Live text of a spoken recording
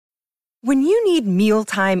When you need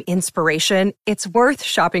mealtime inspiration, it's worth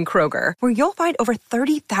shopping Kroger, where you'll find over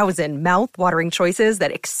 30,000 mouth-watering choices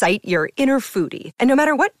that excite your inner foodie. And no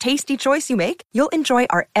matter what tasty choice you make, you'll enjoy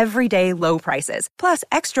our everyday low prices, plus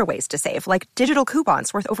extra ways to save, like digital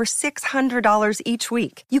coupons worth over $600 each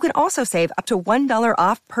week. You can also save up to $1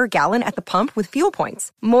 off per gallon at the pump with fuel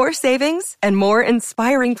points. More savings and more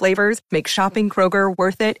inspiring flavors make shopping Kroger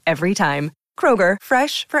worth it every time. Kroger,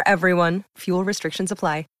 fresh for everyone. Fuel restrictions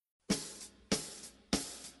apply.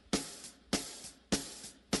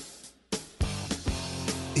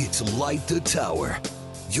 It's Light the Tower,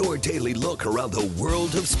 your daily look around the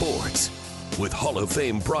world of sports. With Hall of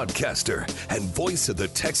Fame broadcaster and voice of the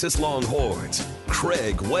Texas Longhorns,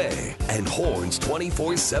 Craig Way, and Horns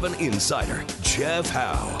 24/7 insider, Jeff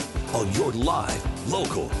Howe. On your live,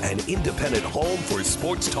 local, and independent home for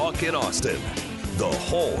sports talk in Austin, The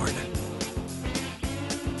Horn.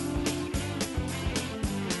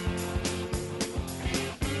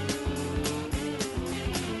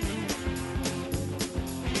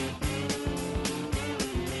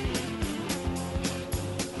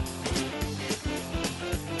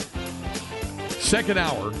 Second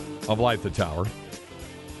hour of Light the Tower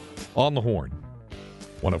on the Horn.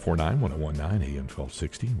 104.9, 101.9, AM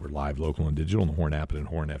 1260. We're live, local, and digital on the Horn app and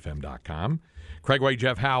hornfm.com. Craig Way,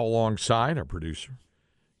 Jeff Howe alongside our producer,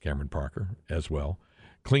 Cameron Parker, as well.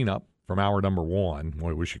 Cleanup from hour number one. Boy,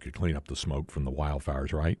 I wish you could clean up the smoke from the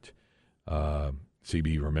wildfires, right?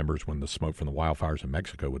 CB remembers when the smoke from the wildfires in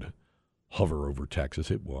Mexico would hover over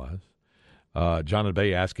Texas. It was. John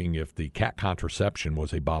Bay asking if the cat contraception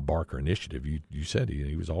was a Bob Barker initiative. You said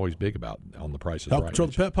he was always big about on the prices. Help right. control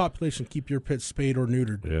the pet population, keep your pets spayed or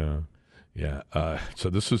neutered. Yeah. So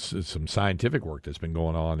this is some scientific work that's been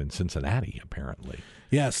going on in Cincinnati, apparently.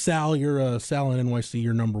 Yeah, Sal, you're Sal in NYC,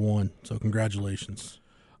 you're number one. So congratulations.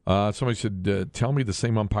 Somebody said, tell me the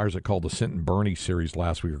same umpires that called the Sinton Bernie series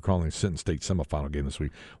last week are calling the Sinton State semifinal game this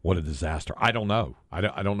week. What a disaster. I don't know. I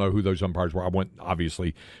don't know who those umpires were. I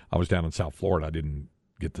was down in South Florida. I didn't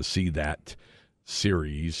get to see that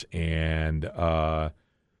series. And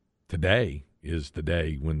today is the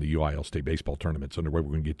day when the UIL State Baseball Tournament's underway. We're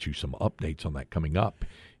going to get you some updates on that coming up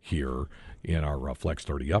here in our Flex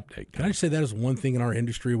 30 update. Can I just say that is one thing in our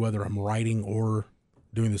industry, whether I'm writing or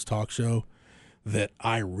doing this talk show, that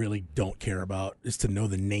I really don't care about, is to know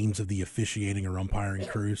the names of the officiating or umpiring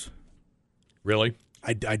crews. Really?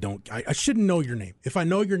 I don't. I shouldn't know your name. If I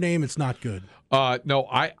know your name, it's not good. No,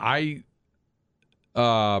 I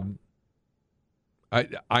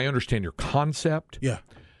understand your concept. Yeah.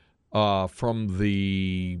 From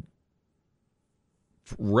the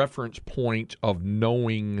reference point of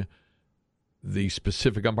knowing the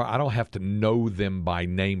specific umpire, I don't have to know them by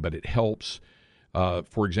name, but it helps.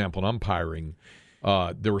 For example, in umpiring,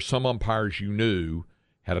 there were some umpires you knew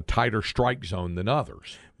had a tighter strike zone than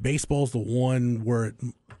others. Baseball's the one where it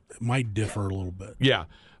might differ a little bit. Yeah.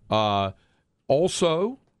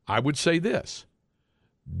 Also, I would say this.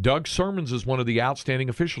 Doug Sermons is one of the outstanding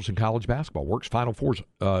officials in college basketball, works Final Fours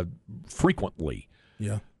frequently.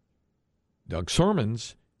 Yeah. Doug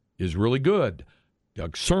Sermons is really good.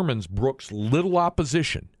 Doug Sermons brooks little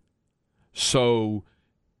opposition. So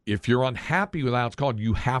if you're unhappy with how it's called,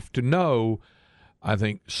 you have to know, I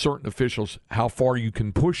think, certain officials, how far you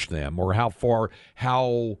can push them or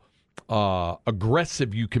how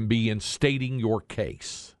aggressive you can be in stating your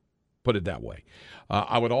case. Put it that way.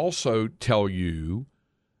 I would also tell you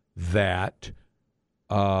that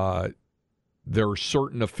there are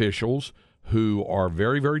certain officials who are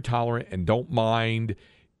very, very tolerant and don't mind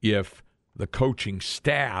if the coaching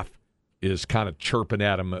staff is kind of chirping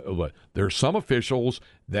at them. There are some officials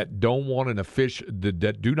that don't want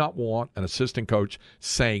that do not want an assistant coach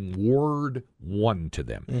saying word one to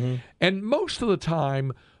them. Mm-hmm. And most of the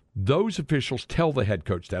time, those officials tell the head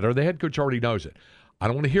coach that, or the head coach already knows it. I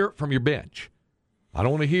don't want to hear it from your bench. I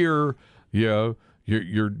don't want to hear,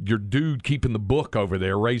 your dude keeping the book over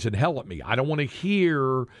there raising hell at me. I don't want to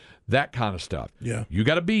hear that kind of stuff. Yeah. You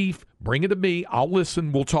got a beef, bring it to me. I'll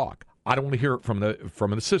listen. We'll talk. I don't want to hear it from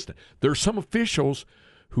an assistant. There are some officials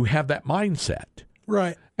who have that mindset.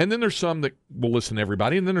 Right. And then there's some that will listen to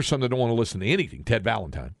everybody, and then there's some that don't want to listen to anything. Ted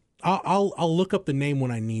Valentine. I'll look up the name when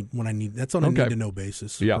I need. That's on a need to know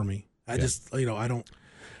basis for me. I just I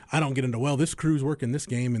don't get into, well, this crew's working this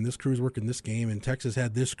game and this crew's working this game and Texas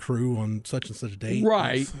had this crew on such and such date.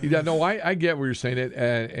 Right. Yeah. No, I get what you're saying.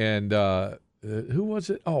 And who was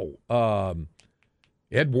it?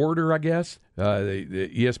 Ed Warder, I guess, the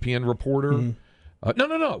ESPN reporter.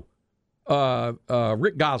 Mm-hmm. No.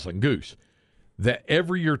 Rick Gosling, Goose, that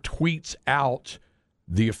every year tweets out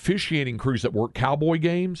the officiating crews that work Cowboy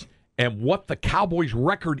games and what the Cowboys'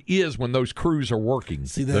 record is when those crews are working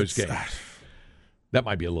those games. That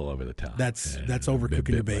might be a little over the top. That's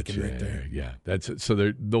overcooking the bacon right there. Yeah, so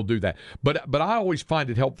they'll do that. But I always find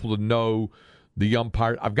it helpful to know the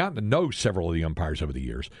umpire. I've gotten to know several of the umpires over the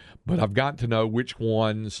years, but I've gotten to know which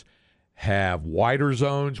ones have wider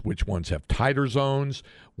zones, which ones have tighter zones,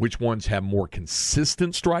 which ones have more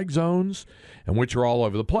consistent strike zones, and which are all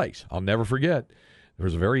over the place. I'll never forget, there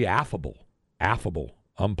was a very affable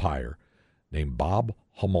umpire named Bob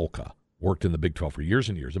Homolka. Worked in the Big 12 for years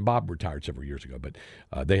and years, and Bob retired several years ago, but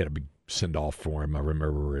they had a big send-off for him. I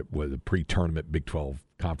remember it was a pre-tournament Big 12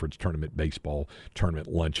 conference tournament baseball tournament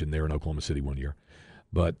luncheon there in Oklahoma City one year.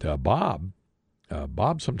 But Bob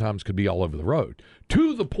sometimes could be all over the road,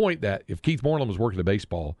 to the point that if Keith Moreland was working a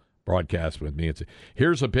baseball broadcast with me and say,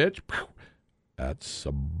 here's a pitch, that's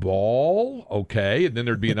a ball, okay, and then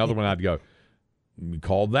there'd be another one I'd go, we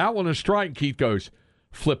called that one a strike. Keith goes,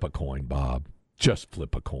 flip a coin, Bob, just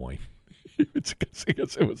flip a coin.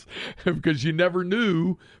 It was because you never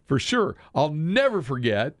knew for sure. I'll never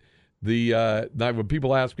forget when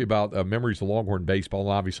people ask me about memories of Longhorn baseball, and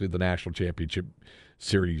obviously the national championship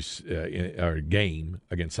series game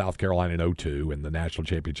against South Carolina in 2002 and the national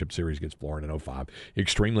championship series against Florida in 2005.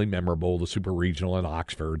 Extremely memorable. The Super Regional in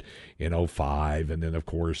Oxford in 2005. And then, of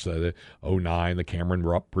course, the 2009, the Cameron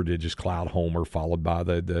Rupp prodigious cloud homer, followed by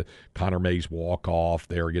the Connor Mays walk-off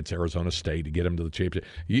there against Arizona State to get him to the championship.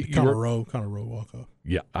 Connor Rowe walk-off.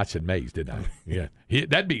 Yeah, I said Mays, didn't I? Yeah.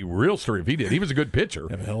 That'd be a real story if he did. He was a good pitcher.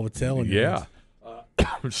 Have a hell of a tail. Yeah.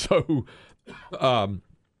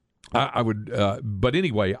 I would, but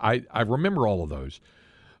anyway, I remember all of those.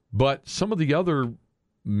 But some of the other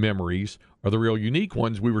memories are the real unique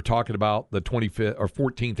ones. We were talking about the 25th or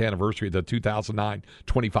 14th anniversary of the 2009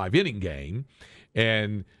 25-inning game,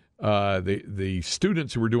 and the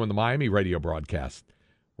students who were doing the Miami radio broadcast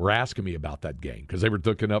were asking me about that game because they were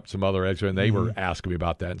looking up some other extra, and they were asking me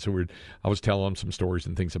about that. And so I was telling them some stories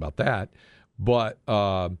and things about that. But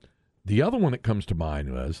the other one that comes to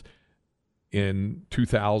mind was in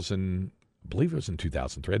 2000, I believe it was in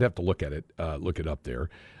 2003. I'd have to look it up there.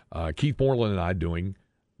 Keith Moreland and I doing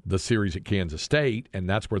the series at Kansas State, and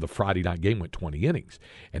that's where the Friday night game went 20 innings.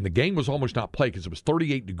 And the game was almost not played because it was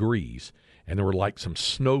 38 degrees, and there were like some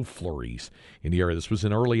snow flurries in the area. This was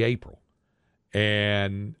in early April.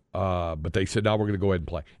 And but they said, no, we're going to go ahead and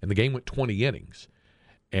play. And the game went 20 innings.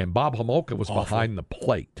 And Bob Homolka was behind the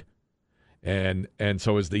plate. And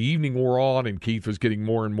so as the evening wore on and Keith was getting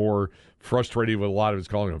more and more frustrated with a lot of his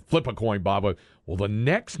calling, flip a coin, Bob. Well, the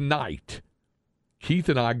next night, Keith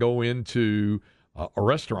and I go into a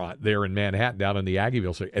restaurant there in Manhattan down in the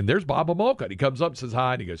Aggieville city, and there's Bob Homolka. He comes up, says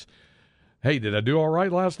hi, and he goes, hey, did I do all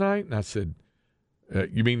right last night? And I said,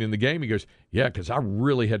 you mean in the game? He goes, yeah, because I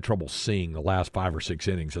really had trouble seeing the last 5 or 6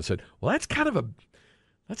 innings. I said, well, that's kind of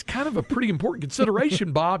a pretty important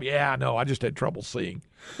consideration, Bob. Yeah, no, I just had trouble seeing.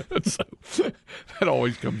 So that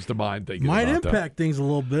always comes to mind. Thinking might about impact things a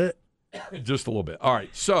little bit, just a little bit. All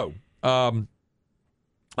right, so and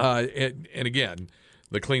again,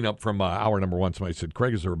 the cleanup from hour number 1. Somebody said,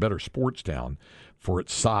 Craig, is there a better sports town for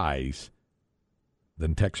its size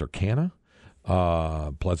than Texarkana?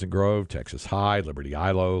 Pleasant Grove, Texas High, Liberty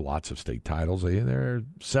Ilo, lots of state titles. There are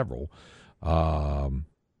several,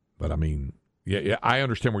 but I mean. Yeah, I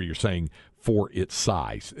understand what you're saying for its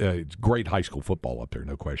size. It's great high school football up there,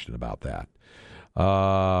 no question about that.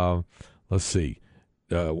 Let's see.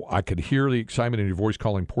 I could hear the excitement in your voice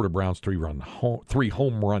calling Porter Brown's 3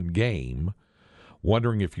 home run game.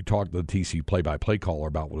 Wondering if you talked to the TC play-by-play caller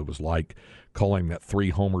about what it was like calling that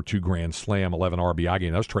 3-homer, 2 grand slam, 11 RBI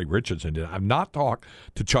game. That was Trey Richardson. I've not talked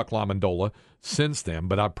to Chuck LaMondola since then,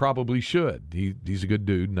 but I probably should. He's a good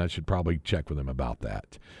dude, and I should probably check with him about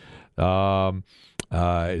that.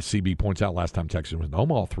 As CB points out, last time Texas was in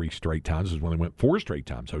Omaha 3 straight times was when they went 4 straight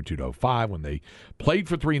times, 02 to 05, when they played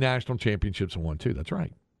for 3 national championships and won 2. That's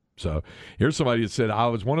right. So here's somebody that said, I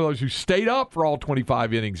was one of those who stayed up for all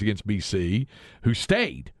 25 innings against BC, who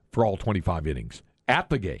stayed for all 25 innings at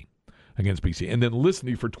the game against BC, and then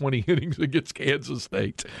listening for 20 innings against Kansas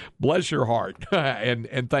State. Bless your heart,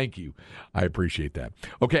 and thank you. I appreciate that.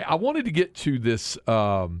 Okay, I wanted to get to this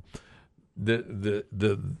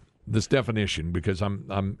this definition because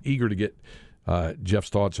I'm eager to get Jeff's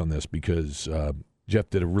thoughts on this because Jeff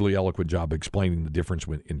did a really eloquent job explaining the difference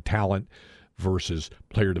in talent versus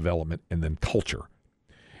player development and then culture.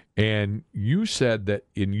 And you said that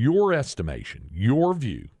in your estimation, your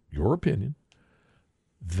view, your opinion,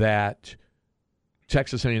 that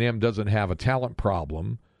Texas A&M doesn't have a talent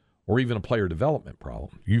problem or even a player development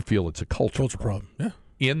problem. You feel it's a culture problem. Yeah.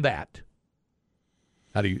 In that,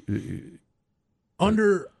 how do you...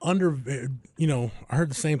 Under I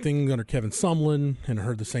heard the same thing under Kevin Sumlin, and I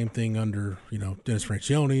heard the same thing under Dennis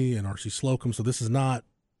Francione and R.C. Slocum. So this is not,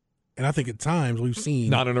 and I think at times we've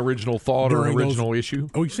seen not an original thought or an original issue.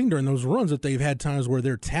 We've seen during those runs that they've had times where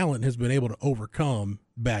their talent has been able to overcome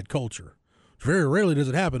bad culture. Very rarely does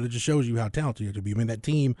it happen. It just shows you how talented you have to be. I mean, that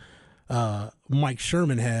team Mike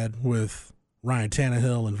Sherman had with Ryan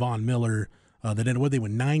Tannehill and Von Miller, they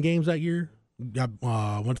won 9 games that year.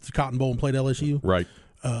 Went to the Cotton Bowl and played LSU. Right.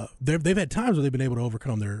 They've had times where they've been able to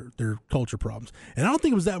overcome their culture problems. And I don't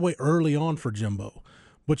think it was that way early on for Jimbo,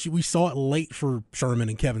 but we saw it late for Sherman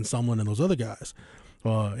and Kevin Sumlin and those other guys.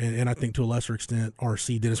 And I think to a lesser extent,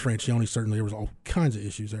 RC, Dennis Francione, certainly there was all kinds of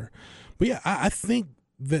issues there. But yeah, I think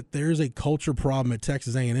that there's a culture problem at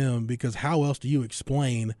Texas A&M, because how else do you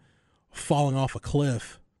explain falling off a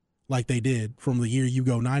cliff like they did from the year you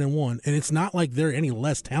go 9-1? And it's not like they're any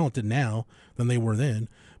less talented now than they were then.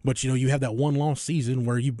 But, you have that one loss season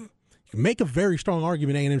where you make a very strong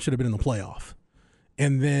argument A&M should have been in the playoff.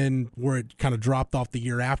 And then where it kind of dropped off the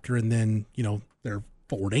year after, and then, they're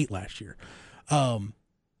 4-8 last year.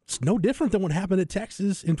 It's no different than what happened at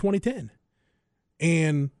Texas in 2010.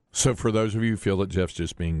 And so for those of you who feel that Jeff's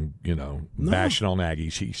just being, bashing on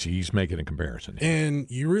Aggies, he's making a comparison here.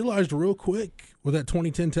 And you realized real quick with that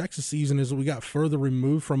 2010 Texas season, as we got further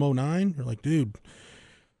removed from 2009, you're like, dude,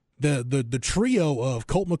 the trio of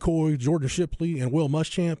Colt McCoy, Jordan Shipley, and Will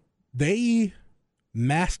Muschamp, they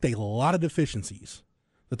masked a lot of deficiencies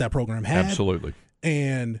that program had. Absolutely.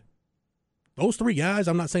 And those 3 guys,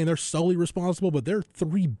 I'm not saying they're solely responsible, but they're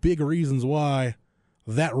 3 big reasons why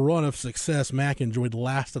that run of success Mac enjoyed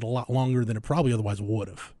lasted a lot longer than it probably otherwise would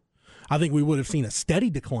have. I think we would have seen a steady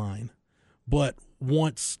decline, but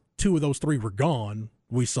once 2 of those 3 were gone,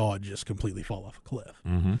 we saw it just completely fall off a cliff.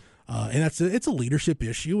 Mm-hmm. And it's a leadership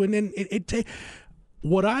issue. And then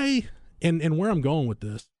and where I'm going with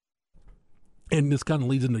this, and this kind of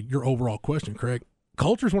leads into your overall question, Craig.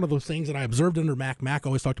 Culture is one of those things that I observed under Mac. Mac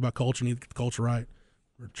always talked about culture, need to get the culture right.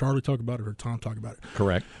 Or Charlie talk about it, or Tom talk about it.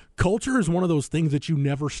 Correct. Culture is one of those things that you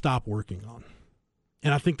never stop working on,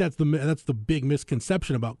 and I think that's the big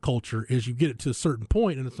misconception about culture is you get it to a certain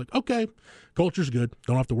point, and it's like, okay, culture's good,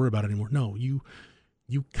 don't have to worry about it anymore. No, you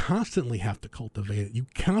constantly have to cultivate it. You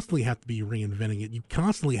constantly have to be reinventing it. You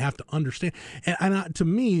constantly have to understand. And to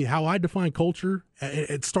me, how I define culture,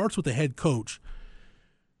 it starts with the head coach.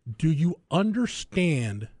 Do you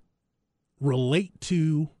understand, relate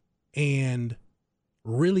to, and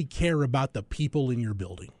really care about the people in your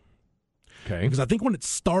building? Okay. Because I think when it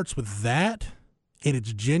starts with that and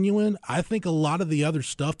it's genuine, I think a lot of the other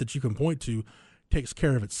stuff that you can point to takes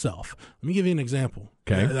care of itself. Let me give you an example.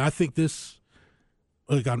 Okay. I think this,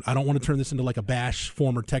 I don't want to turn this into like a bash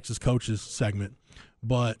former Texas coaches segment,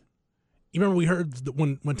 but you remember we heard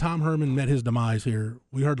when Tom Herman met his demise here,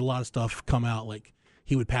 we heard a lot of stuff come out like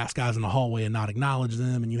he would pass guys in the hallway and not acknowledge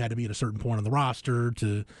them, and you had to be at a certain point on the roster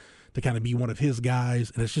to kind of be one of his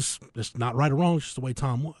guys, and it's not right or wrong, it's just the way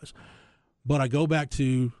Tom was. But I go back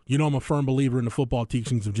to, I'm a firm believer in the football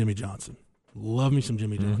teachings of Jimmy Johnson. Love me some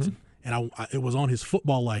Jimmy Johnson. And it was on his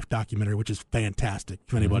Football Life documentary, which is fantastic.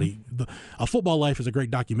 If anybody, A Football Life is a great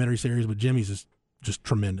documentary series, but Jimmy's is just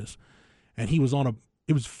tremendous. And he was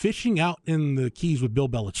it was fishing out in the Keys with Bill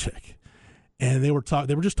Belichick. And they were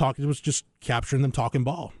just talking, it was just capturing them talking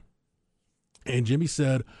ball. And Jimmy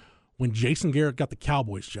said, when Jason Garrett got the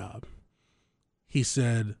Cowboys job, he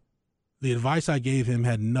said, the advice I gave him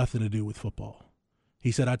had nothing to do with football.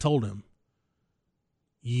 He said, I told him,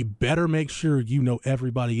 you better make sure you know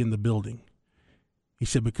everybody in the building. He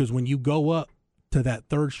said, because when you go up to that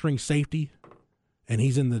third string safety and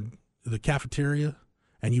he's in the cafeteria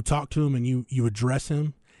and you talk to him and you address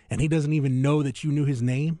him and he doesn't even know that you knew his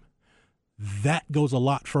name, that goes a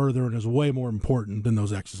lot further and is way more important than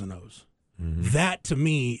those X's and O's. Mm-hmm. That, to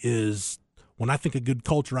me, is, when I think of good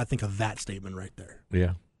culture, I think of that statement right there.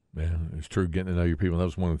 Yeah, it's true, getting to know your people. That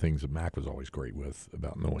was one of the things that Mac was always great with,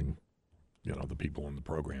 about knowing, the people in the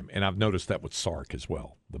program. And I've noticed that with Sark as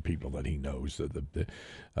well, the people that he knows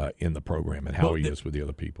in the program and how he is with the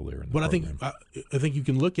other people there in the program. But I think you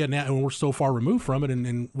can look at now, and we're so far removed from it,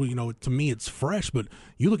 and we, to me it's fresh, but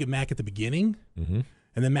you look at Mac at the beginning, and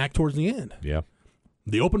then Mac towards the end. Yeah.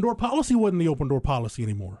 The open door policy wasn't the open door policy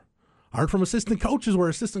anymore. I heard from assistant coaches where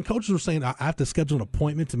assistant coaches were saying, I have to schedule an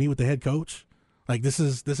appointment to meet with the head coach. Like, this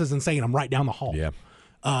is insane. I'm right down the hall. Yeah.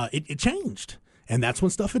 It changed. And that's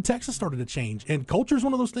when stuff in Texas started to change. And culture is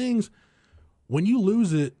one of those things, when you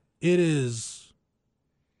lose it, it is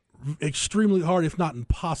extremely hard, if not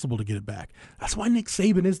impossible, to get it back. That's why Nick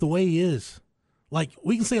Saban is the way he is. Like,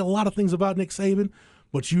 we can say a lot of things about Nick Saban,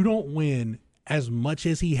 but you don't win as much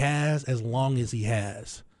as he has, as long as he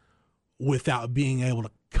has, without being able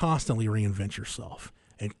to constantly reinvent yourself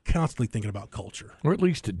and constantly thinking about culture. Or at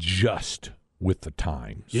least adjust with the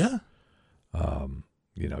times. Yeah.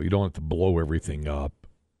 You know, you don't have to blow everything up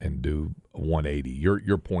and do a 180.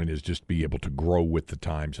 Your point is just be able to grow with the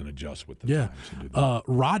times and adjust with the times. And do that.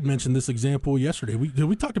 Rod mentioned this example yesterday.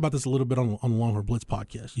 We talked about this a little bit on the Longhorn Blitz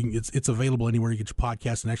podcast. It's available anywhere you get your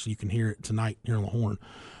podcast, and actually you can hear it tonight here on the Horn.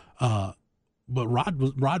 But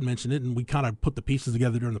Rod mentioned it, and we kind of put the pieces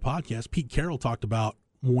together during the podcast. Pete Carroll talked about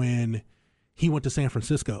when he went to San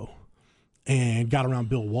Francisco and got around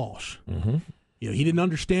Bill Walsh. Mm-hmm. You know, he didn't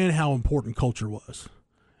understand how important culture was,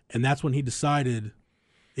 and that's when he decided.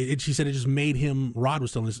 She said it just made him. Rod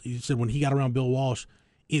was telling us. He said when he got around Bill Walsh,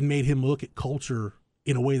 it made him look at culture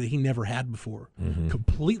in a way that he never had before. Mm-hmm.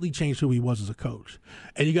 Completely changed who he was as a coach.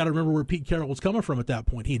 And you got to remember where Pete Carroll was coming from at that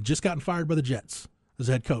point. He had just gotten fired by the Jets as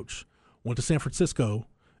head coach. Went to San Francisco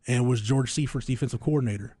and was George Seifert's defensive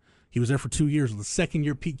coordinator. He was there for 2 years. The second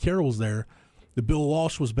year Pete Carroll was there, the Bill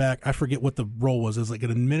Walsh was back. I forget what the role was. It was like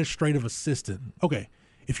an administrative assistant. Okay.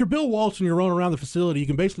 If you're Bill Walsh and you're running around the facility, you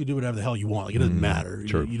can basically do whatever the hell you want. Like, it doesn't matter.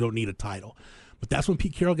 Sure. You don't need a title. But that's when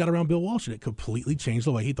Pete Carroll got around Bill Walsh, and it completely changed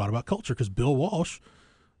the way he thought about culture. Because Bill Walsh,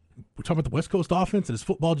 we're talking about the West Coast offense and his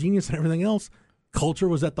football genius and everything else, culture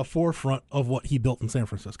was at the forefront of what he built in San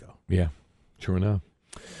Francisco. Yeah, sure enough.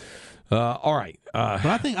 All right. But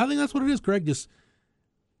I think that's what it is, Craig. Just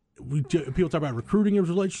people talk about recruiting as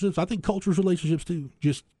relationships. I think culture's relationships too.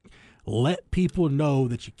 Just let people know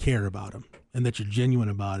that you care about them and that you're genuine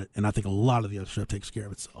about it. And I think a lot of the other stuff takes care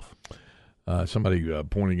of itself. Somebody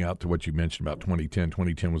pointing out to what you mentioned about 2010.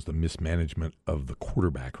 2010 was the mismanagement of the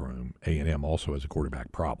quarterback room. A&M also has a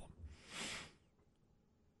quarterback problem.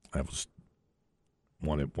 That was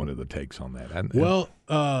one of the takes on that.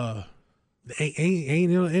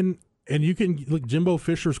 And you can look Jimbo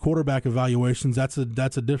Fisher's quarterback evaluations. That's a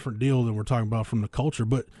different deal than we're talking about from the culture.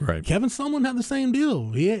 But right. Kevin Sumlin had the same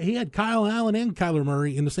deal. He had Kyle Allen and Kyler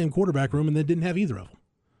Murray in the same quarterback room, and then didn't have either of them.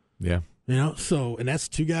 Yeah, you know. So, and that's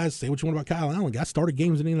two guys. Say what you want about Kyle Allen. Guys started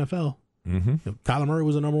games in the NFL. Mm-hmm. You know, Kyler Murray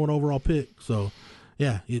was the number 1 overall pick. So,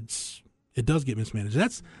 yeah, it does get mismanaged.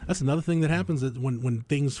 That's another thing that happens. That when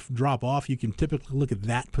things drop off, you can typically look at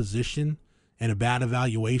that position and a bad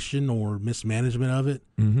evaluation or mismanagement of it.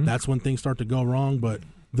 Mm-hmm. That's when things start to go wrong. But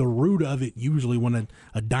the root of it, usually when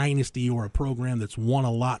a dynasty or a program that's won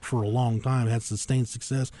a lot for a long time has sustained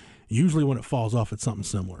success, usually when it falls off, it's something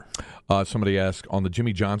similar. Somebody asked, on the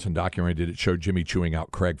Jimmy Johnson documentary, did it show Jimmy chewing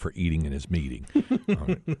out Craig for eating in his meeting?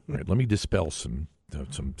 All right, let me dispel some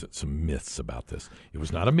myths about this. It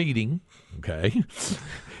was not a meeting, okay?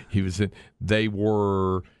 It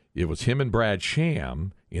was him and Brad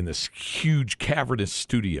Sham in this huge cavernous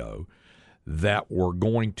studio that were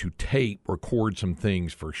going to record some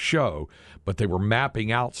things for show, but they were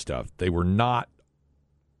mapping out stuff. They were not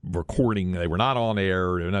recording. They were not on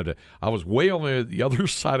air. I was way on the other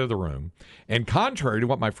side of the room. And contrary to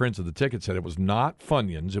what my friends at the ticket said, it was not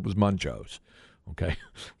Funyuns, it was Munchos. Okay?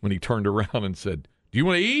 When he turned around and said, do you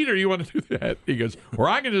want to eat or do you want to do that? He goes, or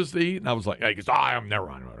I can just eat. And I was like, I'm never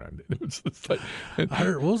on. I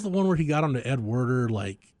heard, what was the one where he got on to Ed Werder?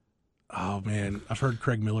 Like, oh man, I've heard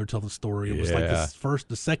Craig Miller tell the story. It was like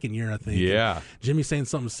the second year, I think. Yeah. And Jimmy saying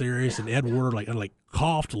something serious, and Ed Werder like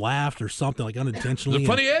coughed, laughed, or something like unintentionally. Was it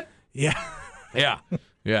funny, Ed? Yeah. Yeah.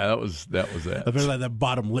 Yeah, that was that. I feel like that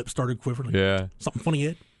bottom lip started quivering. Yeah. Something funny,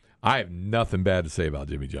 Ed? I have nothing bad to say about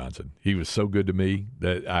Jimmy Johnson. He was so good to me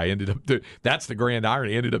that I ended up that's the grand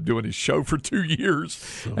irony. I ended up doing his show for 2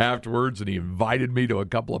 years afterwards, and he invited me to a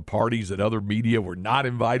couple of parties that other media were not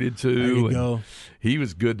invited to. There you go. He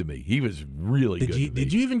was good to me. He was really good to me.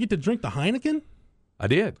 Did you even get to drink the Heineken? I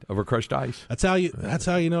did, over crushed ice. That's how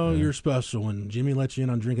you know you're special, when Jimmy lets you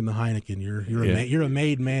in on drinking the Heineken. You're a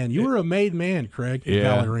made man. You were a made man, Craig, at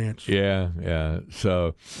Valley Ranch. Yeah.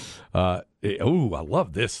 So, I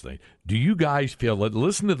love this thing. Do you guys feel?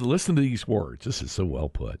 Listen to these words. This is so well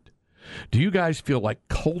put. Do you guys feel like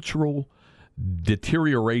cultural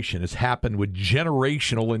deterioration has happened with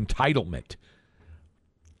generational entitlement?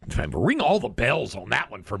 Ring all the bells on that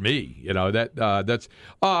one for me. You know that's.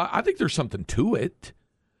 I think there's something to it.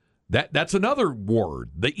 That's another word,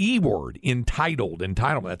 the E word,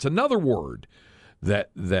 entitlement. That's another word that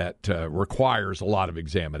requires a lot of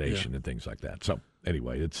examination and things like that. So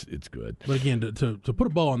anyway, it's good. But again, to put a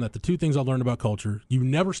bow on that, the two things I learned about culture: you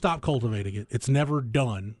never stop cultivating it. It's never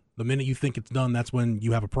done. The minute you think it's done, that's when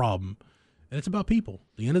you have a problem. And it's about people.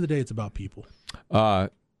 At the end of the day, it's about people.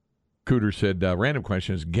 Cooter said, random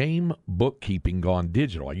question, is game bookkeeping gone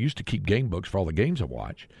digital? I used to keep game books for all the games I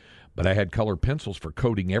watch, but I had colored pencils for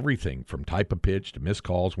coding everything from type of pitch to missed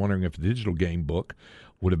calls, wondering if the digital game book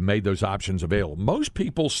would have made those options available. Most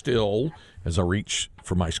people still, as I reach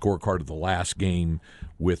for my scorecard of the last game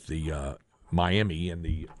with the Miami and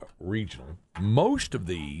the regional, most of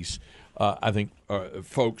these, I think,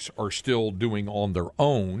 folks are still doing on their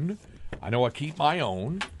own. I know I keep my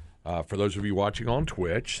own for those of you watching on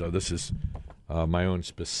Twitch. So this is my own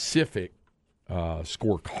specific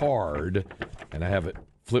scorecard, and I have it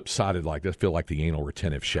flip-sided like this. I feel like the anal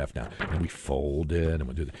retentive chef now. And we fold it, and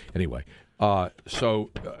we do that. Anyway, but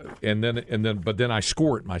then I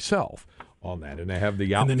score it myself on that, and I have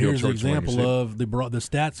the outfield. And then here's the example of the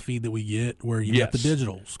stats feed that we get where you get the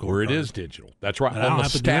digital score. Where it is digital. That's right. On the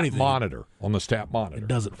stat monitor. On the stat monitor. It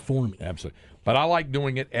does it for me. Absolutely. But I like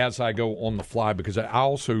doing it as I go on the fly because I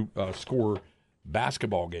also score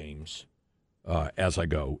basketball games as I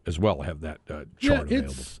go as well. I have that chart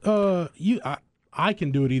available. I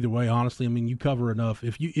can do it either way, honestly. I mean, you cover enough.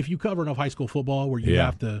 If you cover enough high school football where you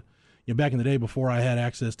have to, back in the day before I had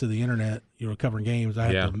access to the internet, covering games,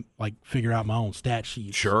 I had to figure out my own stat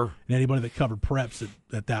sheets. Sure. And anybody that covered preps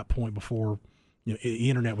at that point before, the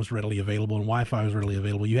internet was readily available and Wi-Fi was readily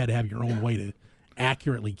available, you had to have your own way to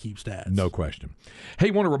accurately keep stats. No question. Hey,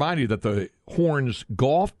 I want to remind you that the Horns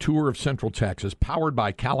Golf Tour of Central Texas, powered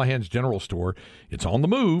by Callahan's General Store, it's on the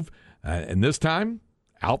move, and this time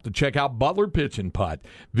out to check out Butler Pitch and Putt.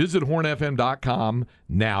 Visit hornfm.com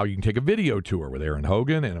now. You can take a video tour with Aaron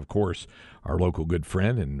Hogan and, of course, our local good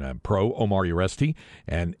friend and pro, Omar Uresti.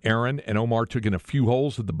 And Aaron and Omar took in a few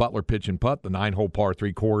holes at the Butler Pitch and Putt, the 9-hole par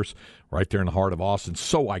 3 course right there in the heart of Austin.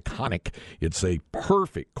 So iconic. It's a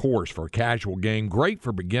perfect course for a casual game. Great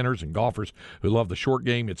for beginners and golfers who love the short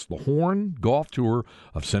game. It's the Horn Golf Tour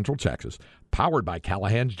of Central Texas, powered by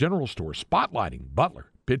Callahan's General Store, spotlighting Butler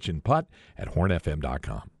Pitch and Putt at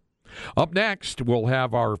hornfm.com. Up next, we'll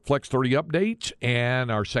have our Flex 30 update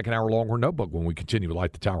and our second hour Longhorn Notebook when we continue to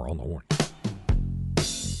Light the Tower on the Horn.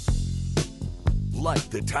 Light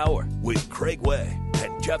the Tower with Craig Way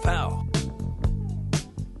and Jeff Howe.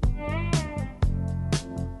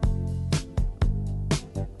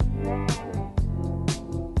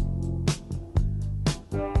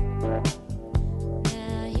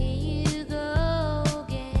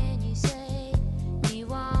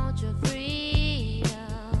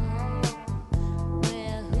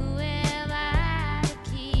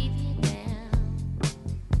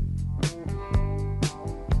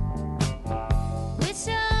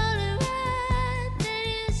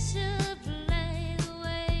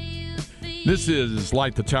 This is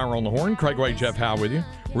Light the Tower on the Horn. Craig Way, Jeff Howe with you.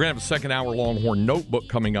 We're going to have a second hour Longhorn Notebook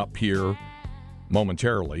coming up here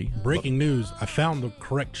momentarily. Breaking news, I found the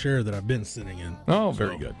correct chair that I've been sitting in. Oh,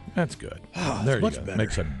 very good. That's good. There you go. Better.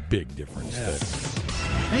 Makes a big difference. Yeah.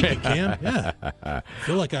 Thank you, Cam. Yeah. I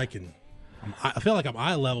feel like I'm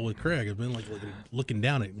eye level with Craig. I've been looking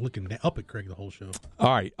up at Craig the whole show. All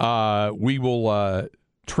right. We will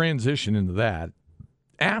transition into that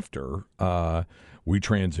after we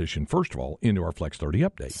transition, first of all, into our Flex 30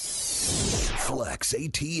 update. Flex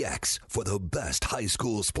ATX for the best high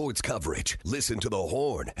school sports coverage. Listen to the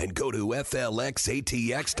Horn and go to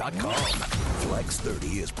FLXATX.com. Flex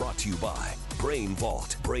 30 is brought to you by Brain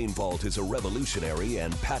Vault. Brain Vault is a revolutionary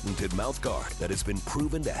and patented mouthguard that has been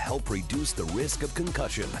proven to help reduce the risk of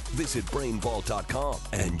concussion. Visit BrainVault.com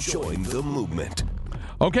and join the movement.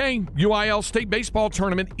 Okay, UIL State Baseball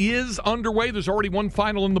Tournament is underway. There's already one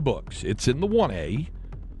final in the books. It's in the 1A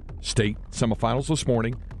state semifinals this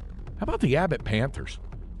morning. How about the Abbott Panthers?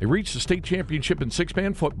 They reached the state championship in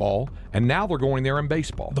six-man football, and now they're going there in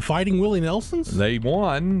baseball. The Fighting Willie Nelsons? They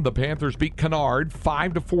won. The Panthers beat Kennard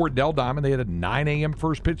 5-4 at Dell Diamond. They had a 9 a.m.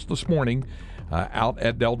 first pitch this morning out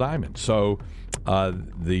at Dell Diamond. So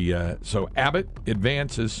so Abbott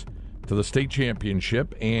advances to the state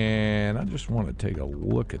championship, and I just want to take a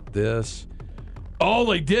look at this.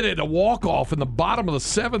 Oh, they did it, a walk-off in the bottom of the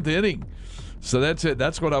 7th inning. So that's it.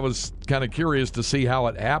 That's what I was kind of curious to see how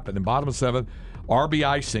it happened. In bottom of 7th,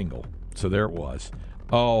 RBI single. So there it was.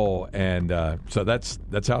 Oh, and so that's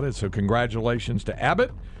how it is. So congratulations to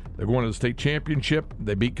Abbott. They're going to the state championship.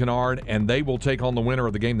 They beat Kennard, and they will take on the winner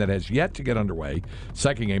of the game that has yet to get underway.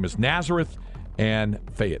 Second game is Nazareth and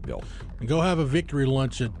Fayetteville. And go have a victory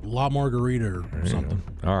lunch at La Margarita or something.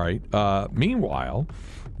 All right. Meanwhile,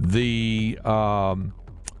 the other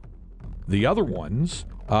ones,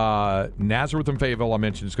 Nazareth and Fayetteville, I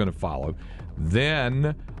mentioned, is going to follow.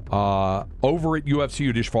 Then over at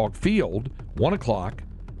UFCU Disch-Falk Field, 1 o'clock,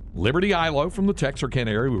 Liberty Ilo from the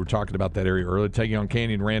Texarkana area. We were talking about that area earlier, taking on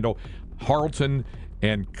Canyon Randall. Harleton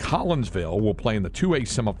And Collinsville will play in the 2A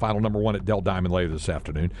semifinal, number 1 at Dell Diamond later this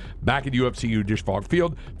afternoon. Back at UFCU Disch-Falk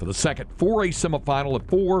Field for the second 4A semifinal at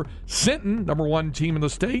 4. Sinton, number 1 team in the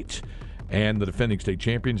state, and the defending state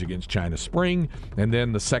champions against China Spring. And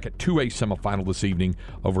then the second 2A semifinal this evening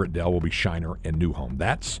over at Dell will be Shiner and New Home.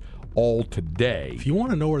 That's all today. If you want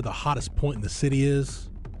to know where the hottest point in the city is,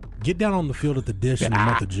 get down on the field at the Dish in the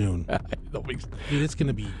month of June. Dude, it's going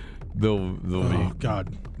to be... There'll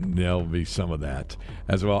be some of that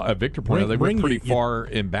as well. Victor pointed out they went pretty far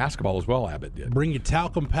in basketball as well. Abbott did. Bring your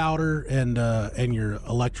talcum powder and your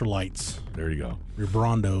electrolytes. There you go. Your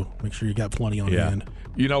Brondo. Make sure you got plenty on hand.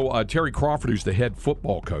 You know, Terry Crawford, who's the head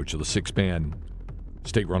football coach of the 6-man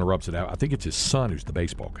state runner-ups, I think it's his son who's the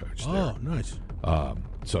baseball coach. Oh, nice.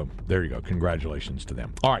 So there you go. Congratulations to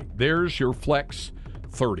them. All right, there's your Flex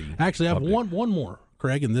 30. Actually, I have one more,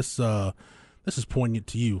 Craig, and this is poignant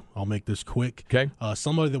to you. I'll make this quick. Okay.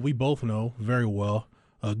 Somebody that we both know very well,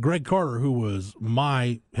 Greg Carter, who was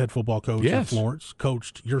my head football coach in Florence,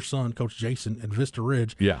 coached your son, Coach Jason, at Vista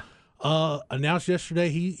Ridge. Yeah. Announced yesterday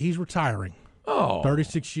he's retiring. Oh.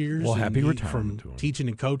 36 years. Well, happy retirement from teaching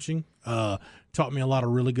and coaching. Taught me a lot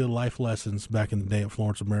of really good life lessons back in the day at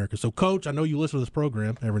Florence America. So, Coach, I know you listen to this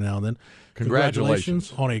program every now and then.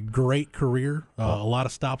 Congratulations on a great career. A lot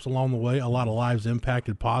of stops along the way, a lot of lives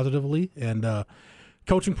impacted positively. And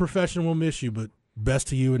coaching profession will miss you, but best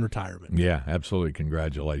to you in retirement. Yeah, absolutely.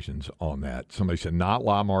 Congratulations on that. Somebody said, not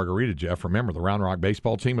La Margarita, Jeff. Remember the Round Rock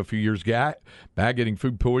baseball team a few years back getting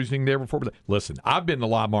food poisoning there before? Listen, I've been to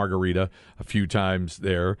La Margarita a few times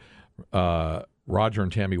there. Roger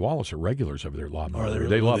and Tammy Wallace are regulars over there at La Margarita.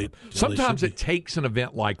 They love it. Sometimes it takes an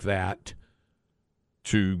event like that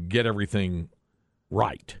to get everything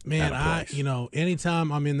right. Man,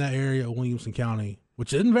 anytime I'm in that area of Williamson County,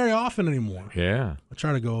 which isn't very often anymore. Yeah. I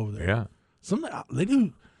try to go over there. Yeah. They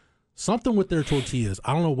do something with their tortillas.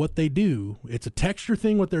 I don't know what they do. It's a texture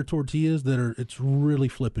thing with their tortillas it's really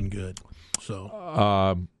flipping good.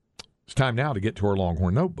 So it's time now to get to our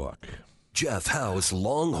Longhorn Notebook. Jeff Howe's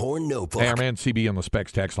Longhorn Notebook. Hey, our man CB on the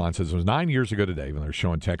Specs text line says it was 9 years ago today when they were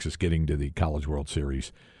showing Texas getting to the College World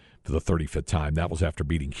Series for the 35th time. That was after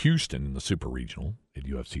beating Houston in the Super Regional at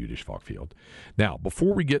UFCU Disch-Falk Field. Now,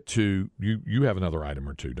 before we get to you have another item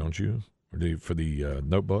or two, don't you? For the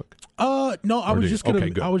notebook? No, I was just going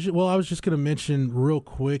to mention real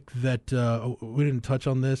quick that we didn't touch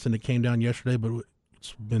on this, and it came down yesterday, but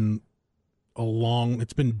it's been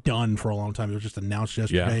done for a long time. It was just announced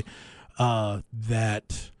yesterday. Yeah.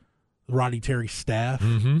 That Rodney Terry's staff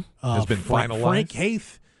has been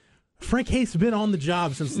finalized. Frank Haith's been on the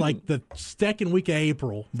job since like the second week of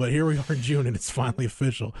April, but here we are in June and it's finally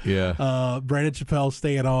official. Yeah. Brandon Chappelle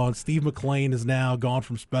staying on. Steve McLean is now gone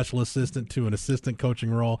from special assistant to an assistant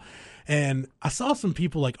coaching role. And I saw some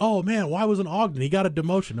people like, oh man, why wasn't Ogden? He got a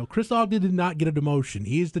demotion. No, Chris Ogden did not get a demotion.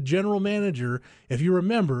 He is the general manager. If you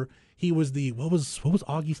remember, he was what was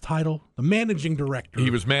Augie's title? The managing director. He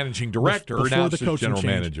was managing director before the coaching general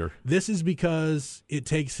change. Manager. This is because it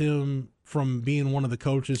takes him from being one of the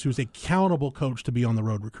coaches who's a accountable coach to be on the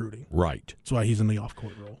road recruiting. Right. That's why he's in the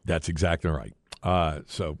off-court role. That's exactly right.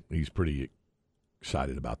 So he's pretty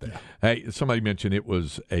excited about that. Yeah. Hey, somebody mentioned it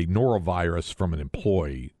was a norovirus from an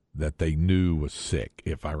employee that they knew was sick,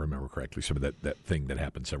 if I remember correctly. Some of that thing that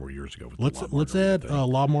happened several years ago. Let's add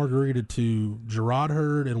La Margarita to Gerard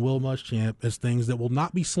Hurd and Will Muschamp as things that will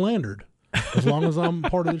not be slandered as long as I'm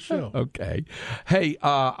part of the show. Okay. Hey,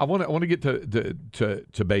 I want to get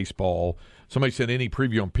to baseball. Somebody said any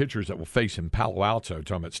preview on pitchers that will face in Palo Alto,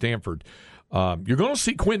 talking about Stanford. You're going to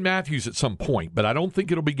see Quinn Matthews at some point, but I don't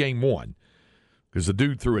think it'll be game one because the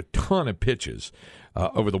dude threw a ton of pitches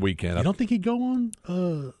over the weekend. You don't think he'd go on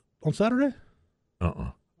Saturday?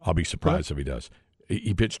 I'll be surprised if he does.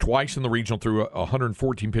 He pitched twice in the regional, threw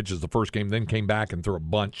 114 pitches the first game, then came back and threw a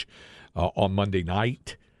bunch on Monday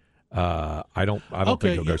night. I don't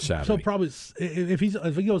think he'll go Saturday. So probably if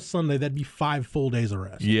he goes Sunday, that'd be 5 full days of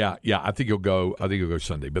rest. Yeah. I think he'll go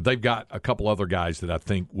Sunday. But they've got a couple other guys that I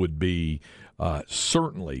think would be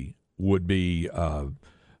certainly would be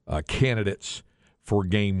candidates for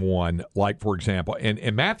game one. Like for example,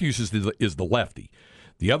 and Matthews is the lefty.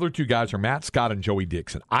 The other two guys are Matt Scott and Joey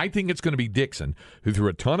Dixon. I think it's going to be Dixon, who threw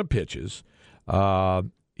a ton of pitches.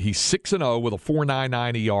 He's 6-0 with a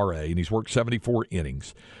 4.99 ERA, and he's worked 74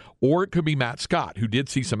 innings. Or it could be Matt Scott, who did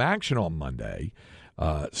see some action on Monday.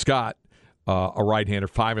 Scott, a right-hander,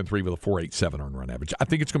 5-3 with a 4.87 earned run average. I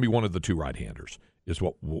think it's going to be one of the two right-handers is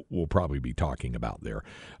what we'll probably be talking about there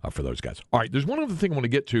for those guys. All right, there's one other thing I want to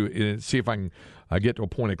get to and see if I can get to a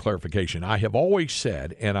point of clarification. I have always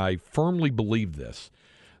said, and I firmly believe this,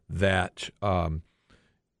 that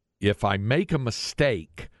if I make a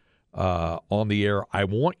mistake on the air, I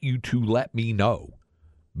want you to let me know,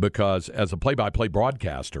 because as a play-by-play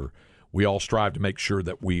broadcaster, we all strive to make sure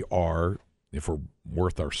that we are, if we're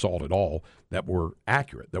worth our salt at all, that we're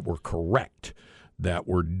accurate, that we're correct, that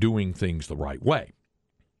we're doing things the right way.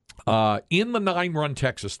 In the 9-run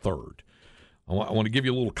Texas third, I want to give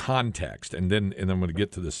you a little context, and then I'm going to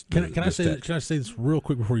get to this. Can I say this real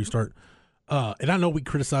quick before you start? And I know we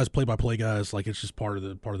criticize play-by-play guys like it's just part of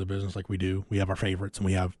the business, like we do. We have our favorites, and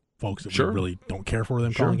we have folks that we really don't care for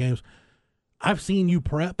them calling games. I've seen you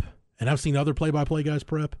prep, and I've seen other play-by-play guys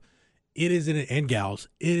prep. And gals,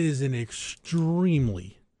 it is an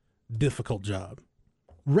extremely difficult job.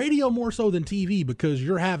 Radio more so than TV, because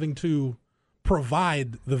you're having to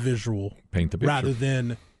provide the visual, paint the picture, rather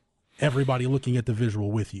than everybody looking at the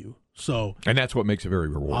visual with you. So, and that's what makes it very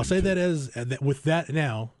rewarding. I'll say that with that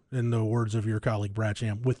now, in the words of your colleague Brad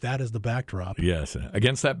Sham, with that as the backdrop. Yes,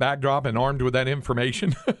 against that backdrop and armed with that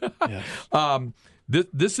information. Yes.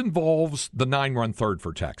 This involves the 9-run third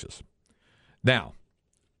for Texas. Now,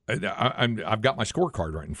 I've got my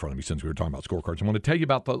scorecard right in front of me since we were talking about scorecards. I want to tell you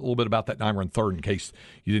a little bit about that 9-run third in case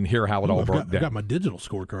you didn't hear how it all broke down. I've got my digital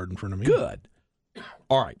scorecard in front of me. Good.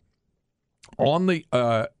 All right. On the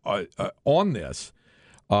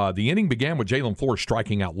inning began with Jalen Flores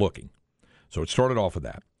striking out looking. So it started off with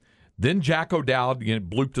that. Then Jack O'Dowd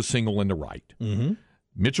blooped a single into right. Mm-hmm.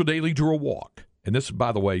 Mitchell Daly drew a walk. And this,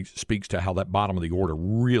 by the way, speaks to how that bottom of the order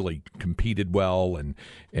really competed well and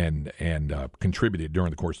contributed during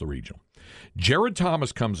the course of the regional. Jared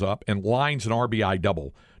Thomas comes up and lines an RBI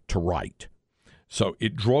double to right. So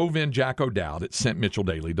it drove in Jack O'Dowd. It sent Mitchell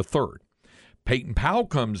Daly to third. Peyton Powell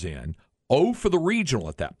comes in, 0 for the regional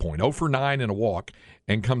at that point, 0 for 9 and a walk,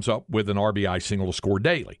 and comes up with an RBI single to score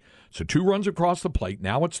Daly. So 2 runs across the plate.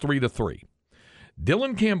 Now it's 3-3.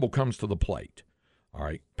 Dylan Campbell comes to the plate. All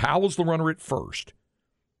right, Powell's the runner at first.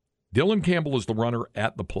 Dylan Campbell is the runner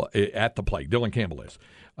at the plate. Dylan Campbell is.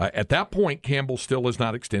 At that point, Campbell still has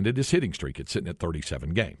not extended his hitting streak. It's sitting at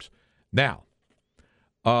 37 games. Now,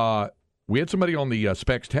 we had somebody on the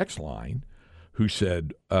Specs text line who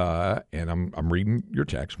said, and I'm reading your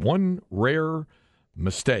text, one rare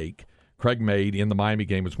mistake Craig made in the Miami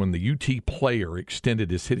game was when the UT player extended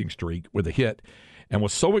his hitting streak with a hit and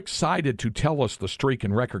was so excited to tell us the streak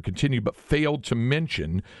and record continued, but failed to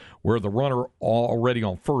mention where the runner already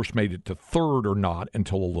on first made it to third or not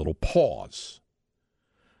until a little pause.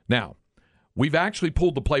 Now, we've actually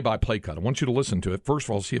pulled the play-by-play cut. I want you to listen to it. First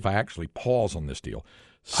of all, see if I actually pause on this deal.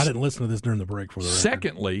 I didn't listen to this during the break for the record.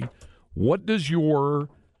 Secondly, what does your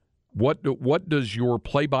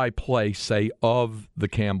play-by-play say of the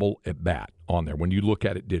Campbell at bat on there when you look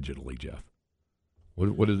at it digitally, Jeff?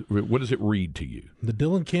 What does it read to you? The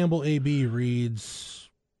Dylan Campbell AB reads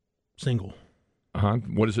single.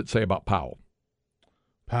 What does it say about Powell?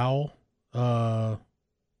 Powell, 2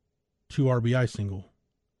 RBI single.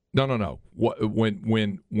 No.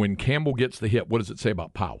 When Campbell gets the hit, what does it say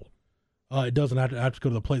about Powell? It doesn't. I have to go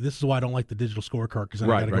to the play. This is why I don't like the digital scorecard, because then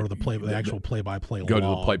I got to go to the actual play-by-play. Go to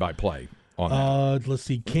the play-by-play on that. Let's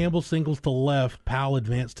see. Campbell singles to left. Powell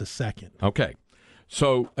advanced to second. Okay.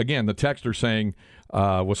 So, again, the texter saying,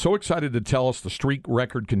 was so excited to tell us the streak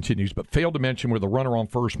record continues, but failed to mention where the runner on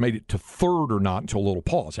first made it to third or not until a little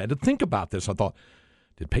pause. I had to think about this. I thought,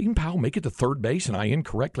 did Peyton Powell make it to third base and I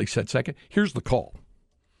incorrectly said second? Here's the call.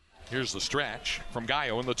 Here's the stretch from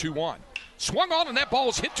Gallo in the 2-1. Swung on, and that ball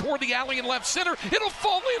is hit toward the alley in left center. It'll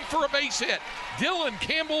fall in for a base hit. Dylan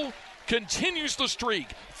Campbell continues the streak.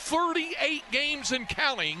 38 games and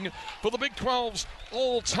counting for the Big 12's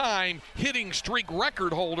all-time hitting streak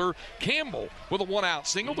record holder. Campbell with a one-out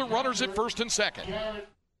single. The runners at first and second.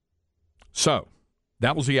 So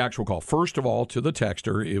that was the actual call. First of all, to the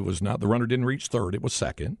texter, it was not the runner didn't reach third. It was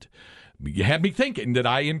second. You had me thinking, did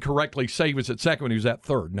I incorrectly say he was at second when he was at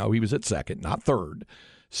third? No, he was at second, not third.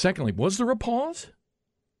 Secondly, was there a pause?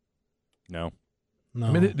 No.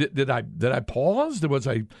 I mean, did I pause? Was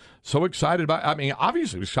I so excited about? I mean,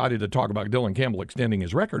 obviously excited to talk about Dylan Campbell extending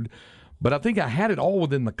his record, but I think I had it all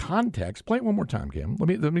within the context. Play it one more time, Cam.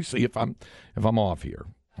 Let me see if I'm off here.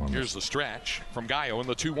 Here's the stretch from Gallo in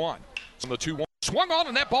the 2-1. In the 2-1. Swung on,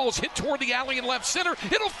 and that ball is hit toward the alley in left center.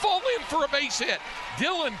 It'll fall in for a base hit.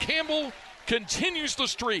 Dylan Campbell continues the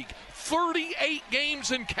streak. 38 games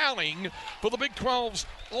and counting for the Big 12's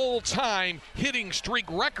all-time hitting streak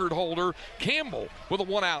record holder. Campbell with a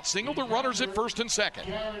one-out single. The runners at first and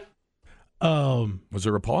second. Was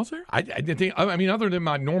there a pause there? I didn't think. I mean, other than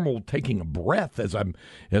my normal taking a breath as I'm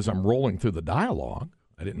rolling through the dialogue,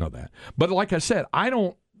 I didn't know that. But like I said, I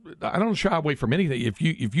don't shy away from anything. If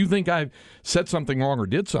you think I said something wrong or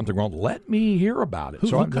did something wrong, let me hear about it.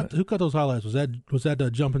 Who cut those highlights? Was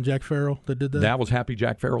that Jumpin' Jack Farrell that did that? That was Happy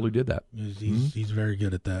Jack Farrell who did that. He's very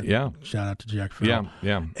good at that. Yeah. Shout out to Jack Farrell.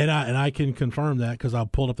 Yeah. And I can confirm that because I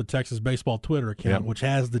pulled up the Texas Baseball Twitter account, which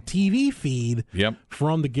has the TV feed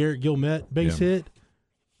from the Garrett Gilmette base hit.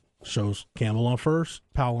 Shows Campbell on first,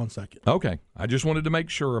 Powell on second. Okay. I just wanted to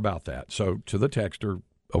make sure about that. So to the texter,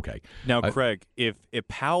 okay. Now, Craig, if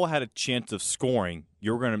Powell had a chance of scoring,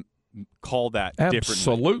 you're going to call that differently.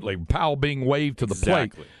 Absolutely. Powell being waved to the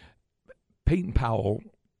plate. Peyton Powell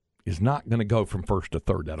is not going to go from first to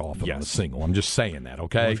third that often on a single. I'm just saying that,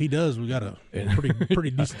 okay? Well, if he does, we got a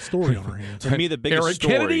pretty decent story on our hands. To me, the biggest Eric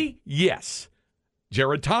story. Kennedy, yes.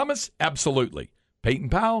 Jared Thomas, absolutely. Peyton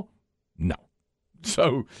Powell, no.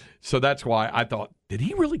 So that's why I thought, did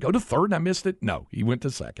he really go to third and I missed it? No, he went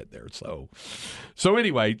to second there. So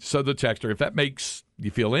anyway, so the texter, if that makes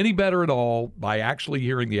you feel any better at all by actually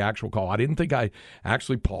hearing the actual call, I didn't think I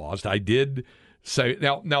actually paused. I did say,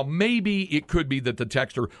 now maybe it could be that the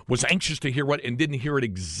texter was anxious to hear what and didn't hear it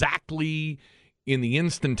exactly in the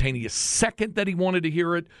instantaneous second that he wanted to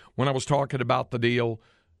hear it when I was talking about the deal.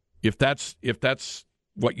 If that's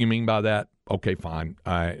what you mean by that, okay, fine.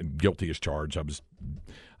 I'm guilty as charged.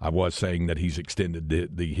 I was saying that he's extended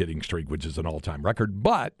the hitting streak, which is an all-time record.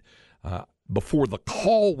 But before the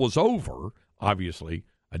call was over, obviously,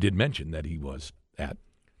 I did mention that he was at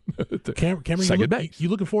Cameron, second base. You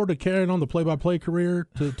looking forward to carrying on the play-by-play career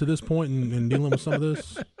to this point and dealing with some of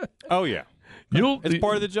this? Oh, yeah. It's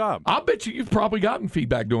part of the job. I bet you've probably gotten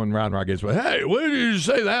feedback doing Round Rock games. Hey, what did you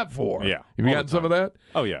say that for? Yeah. Have you gotten some of that?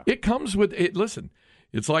 Oh, yeah. It comes with it. Listen,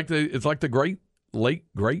 it's like the late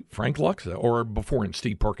great Frank Luxa, or before him,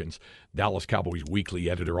 Steve Perkins, Dallas Cowboys weekly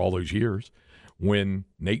editor all those years, when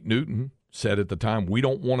Nate Newton said at the time, we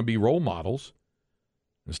don't want to be role models.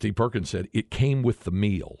 And Steve Perkins said, it came with the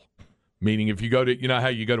meal. Meaning if you go to, you know how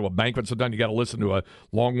you go to a banquet, sometimes you got to listen to a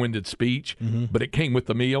long-winded speech, but it came with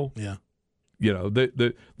the meal. Yeah. You know,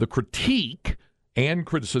 the critique and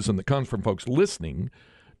criticism that comes from folks listening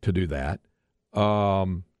to do that,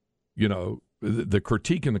 you know, the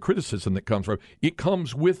critique and the criticism that comes from it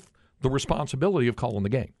comes with the responsibility of calling the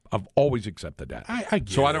game. I've always accepted that. I get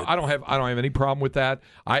so it. I don't have any problem with that.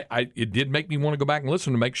 It did make me want to go back and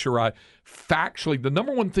listen to make sure I factually. The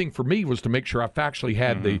number one thing for me was to make sure I factually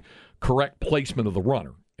had the correct placement of the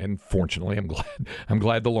runner. And fortunately, I'm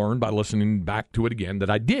glad to learn by listening back to it again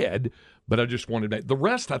that I did. But I just wanted to. The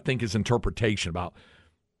rest, I think, is interpretation about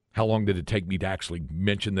how long did it take me to actually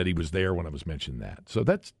mention that he was there when I was mentioning that. So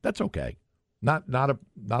that's okay. Not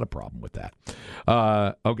a problem with that.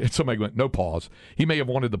 Okay, somebody went, no pause. He may have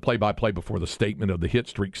wanted the play-by-play before the statement of the hit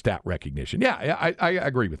streak stat recognition. Yeah, I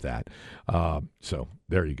agree with that. So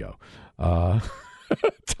there you go.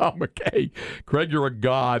 Tom McKay, Craig, you're a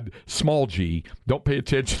god. Small G. Don't pay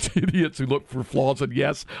attention to idiots who look for flaws. And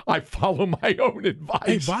yes, I follow my own advice.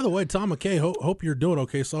 Hey, by the way, Tom McKay, hope you're doing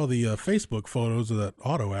okay. Saw the Facebook photos of that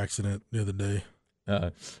auto accident the other day.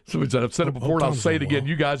 So I've said it before, and I'll say it again.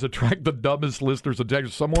 You guys attract the dumbest listeners in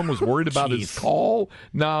Texas. Someone was worried about his call.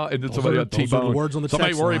 No, and then somebody on T-Bone. Words on the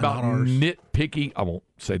somebody text worried line, about nitpicky. I won't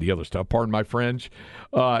say the other stuff. Pardon my French.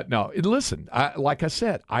 No, listen. Like I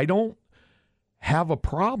said, I don't have a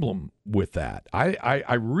problem with that.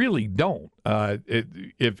 I really don't.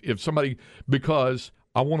 If somebody, because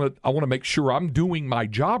I want to make sure I'm doing my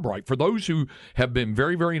job right. For those who have been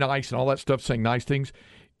very, very nice and all that stuff, saying nice things,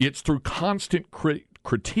 it's through constant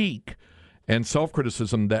critique and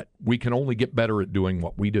self-criticism that we can only get better at doing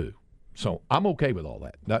what we do. So I'm okay with all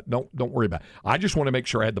that. Don't worry about it. I just want to make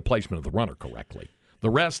sure I had the placement of the runner correctly. The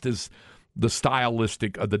rest is the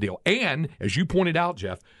stylistic of the deal. And as you pointed out,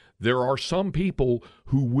 Jeff, there are some people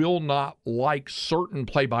who will not like certain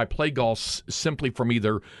play-by-play calls simply from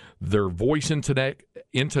either their voice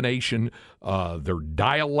intonation, their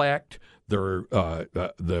dialect,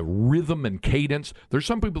 the rhythm and cadence. There's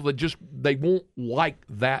some people that just they won't like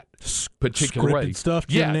that particular scripted way. stuff.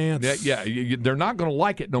 Jim Nance. Yeah. They're not going to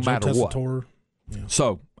like it no matter what. Yeah.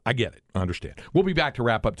 So I get it. I understand. We'll be back to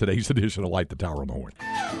wrap up today's edition of Light the Tower on the Horn.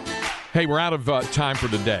 Hey, we're out of time for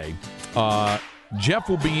today. Jeff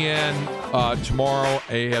will be in tomorrow.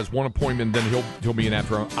 He has one appointment, then he'll be in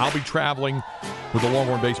after. I'll be traveling with the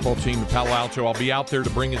Longhorn baseball team in Palo Alto. I'll be out there to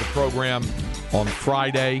bring you the program on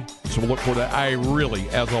Friday, so we'll look forward to that. I really,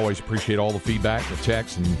 as always, appreciate all the feedback, the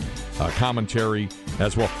text, and commentary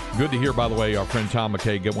as well. Good to hear, by the way, our friend Tom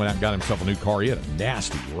McKay went out and got himself a new car. He had a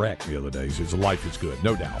nasty wreck the other day, so his life is good,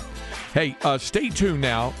 no doubt. Hey, stay tuned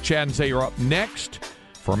now. Chad and Zay are up next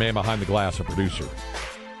for a man behind the glass, a producer.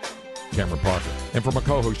 Cameron Parker. And for my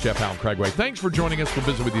co-host, Jeff Allen Craigway, thanks for joining us. We'll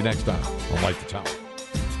visit with you next time on Light the Tower.